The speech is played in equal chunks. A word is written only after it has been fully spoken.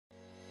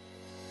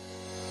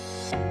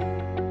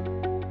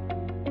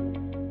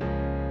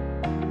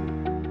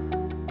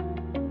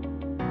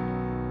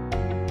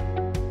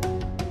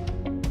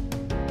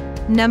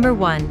Number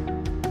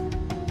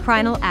 1.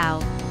 Crinal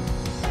Owl.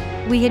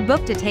 We had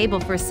booked a table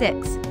for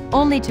 6,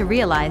 only to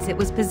realize it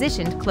was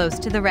positioned close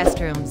to the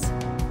restrooms.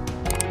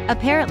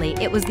 Apparently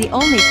it was the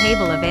only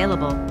table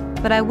available,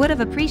 but I would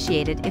have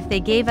appreciated if they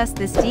gave us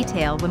this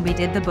detail when we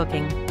did the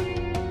booking.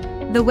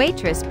 The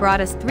waitress brought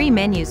us 3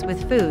 menus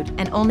with food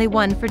and only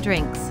 1 for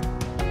drinks.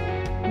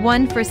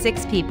 1 for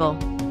 6 people.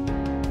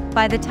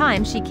 By the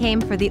time she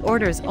came for the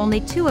orders,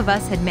 only 2 of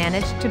us had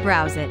managed to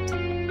browse it.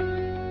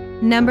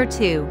 Number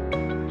 2.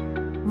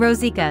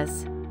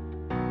 Rosica's.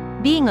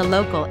 Being a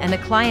local and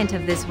a client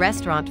of this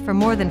restaurant for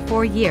more than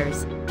 4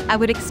 years, I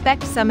would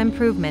expect some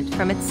improvement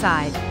from its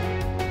side.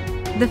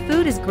 The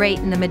food is great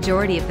in the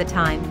majority of the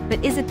time,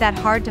 but is it that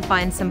hard to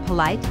find some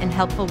polite and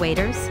helpful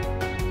waiters?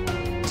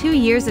 2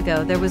 years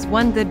ago there was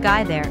one good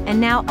guy there, and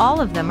now all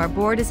of them are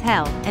bored as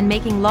hell and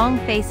making long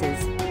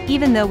faces,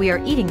 even though we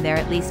are eating there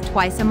at least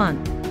twice a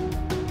month.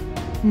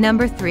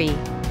 Number 3.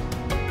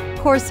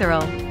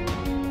 Corsorel.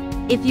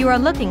 If you are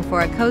looking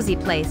for a cozy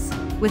place,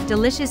 with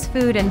delicious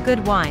food and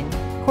good wine,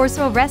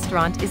 Corsorel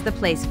Restaurant is the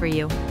place for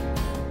you.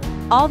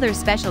 All their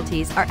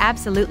specialties are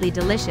absolutely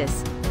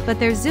delicious, but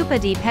their zuppa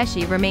di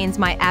pesce remains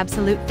my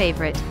absolute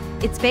favorite.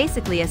 It's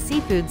basically a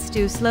seafood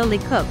stew slowly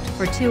cooked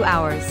for 2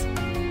 hours.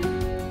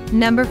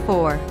 Number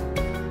 4.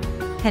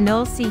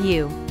 Hanul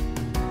Cu.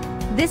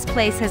 This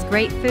place has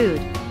great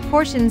food,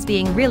 portions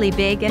being really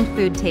big and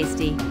food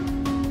tasty.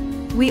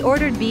 We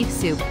ordered beef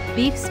soup,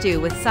 beef stew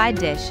with side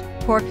dish,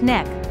 pork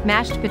neck,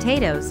 mashed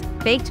potatoes,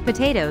 baked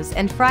potatoes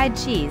and fried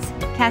cheese,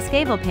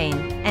 cascabel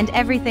pane, and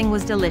everything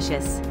was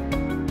delicious.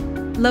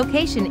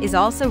 Location is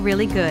also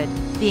really good,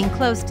 being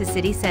close to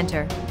city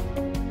center.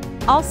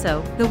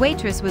 Also, the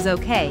waitress was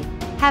okay,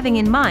 having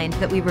in mind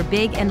that we were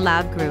big and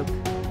loud group.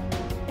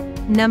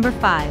 Number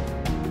 5.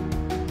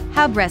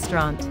 Hub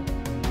Restaurant.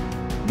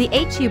 The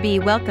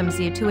HUB welcomes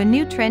you to a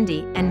new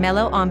trendy and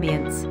mellow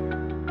ambience.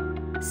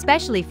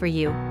 Specially for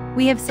you,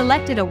 we have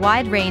selected a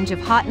wide range of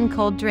hot and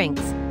cold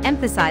drinks,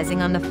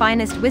 emphasizing on the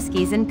finest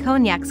whiskeys and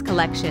cognacs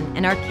collection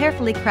and our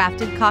carefully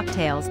crafted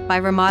cocktails by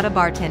Ramada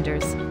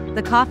bartenders,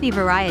 the coffee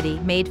variety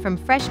made from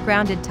fresh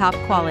grounded top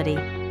quality.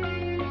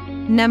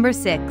 Number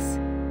 6.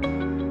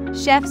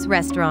 Chef's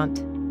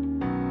Restaurant.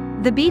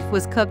 The beef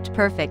was cooked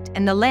perfect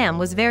and the lamb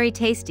was very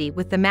tasty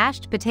with the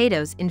mashed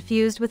potatoes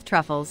infused with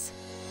truffles.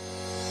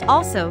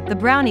 Also, the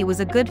brownie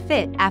was a good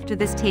fit after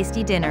this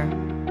tasty dinner.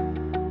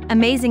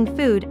 Amazing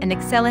food and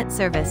excellent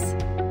service.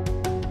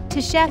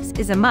 To Chef's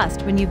is a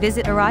must when you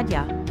visit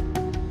Oradea.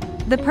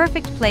 The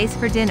perfect place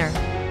for dinner.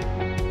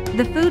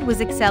 The food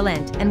was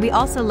excellent and we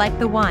also like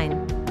the wine.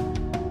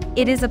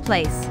 It is a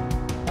place.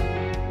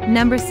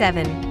 Number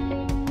 7.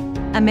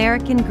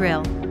 American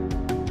Grill.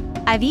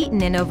 I've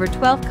eaten in over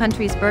 12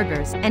 countries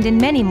burgers and in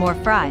many more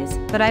fries,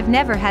 but I've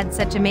never had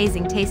such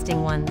amazing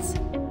tasting ones.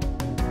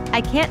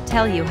 I can't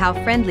tell you how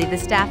friendly the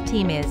staff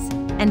team is,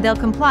 and they'll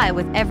comply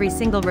with every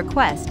single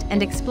request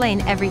and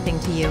explain everything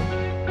to you.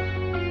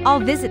 I'll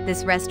visit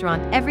this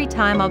restaurant every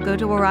time I'll go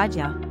to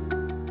Oradea.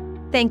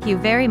 Thank you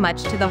very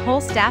much to the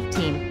whole staff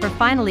team for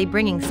finally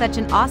bringing such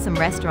an awesome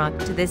restaurant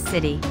to this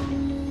city.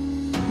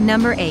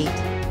 Number 8.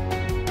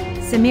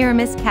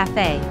 Semiramis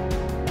Cafe.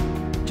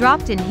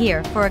 Dropped in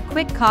here for a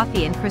quick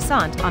coffee and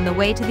croissant on the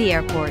way to the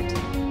airport.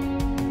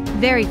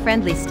 Very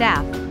friendly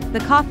staff, the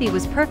coffee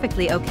was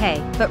perfectly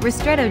okay, but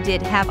Ristretto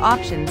did have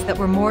options that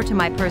were more to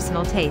my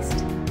personal taste.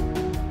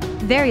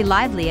 Very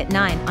lively at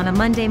 9 on a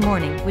Monday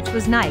morning, which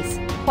was nice,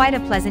 quite a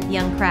pleasant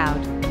young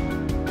crowd.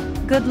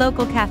 Good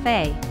local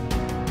cafe.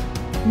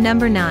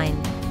 Number 9.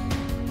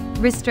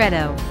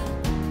 Ristretto.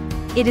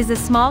 It is a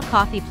small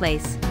coffee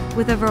place,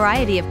 with a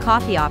variety of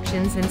coffee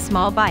options and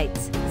small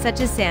bites, such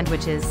as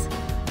sandwiches.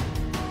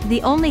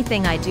 The only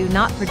thing I do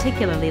not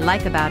particularly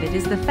like about it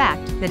is the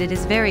fact that it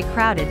is very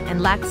crowded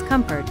and lacks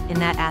comfort in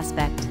that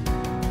aspect.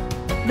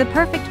 The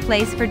perfect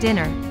place for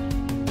dinner.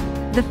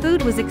 The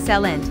food was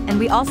excellent and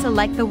we also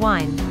like the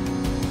wine.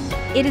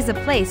 It is a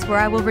place where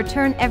I will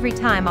return every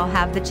time I'll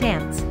have the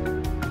chance.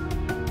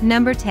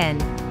 Number 10.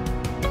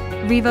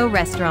 Revo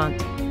Restaurant.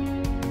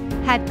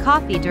 Had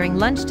coffee during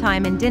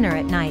lunchtime and dinner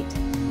at night.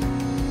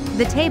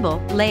 The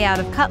table, layout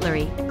of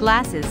cutlery,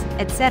 glasses,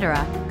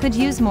 etc., could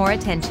use more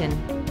attention.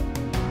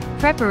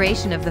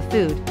 Preparation of the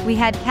food, we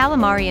had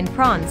calamari and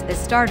prawns as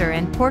starter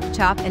and pork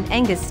chop and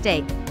Angus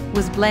steak,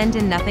 was blend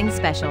and nothing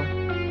special.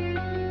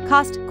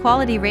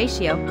 Cost-quality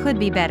ratio could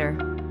be better.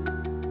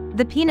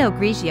 The Pinot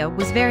Grigio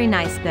was very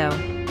nice though.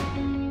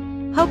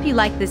 Hope you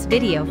like this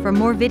video. For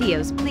more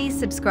videos please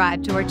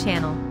subscribe to our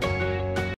channel.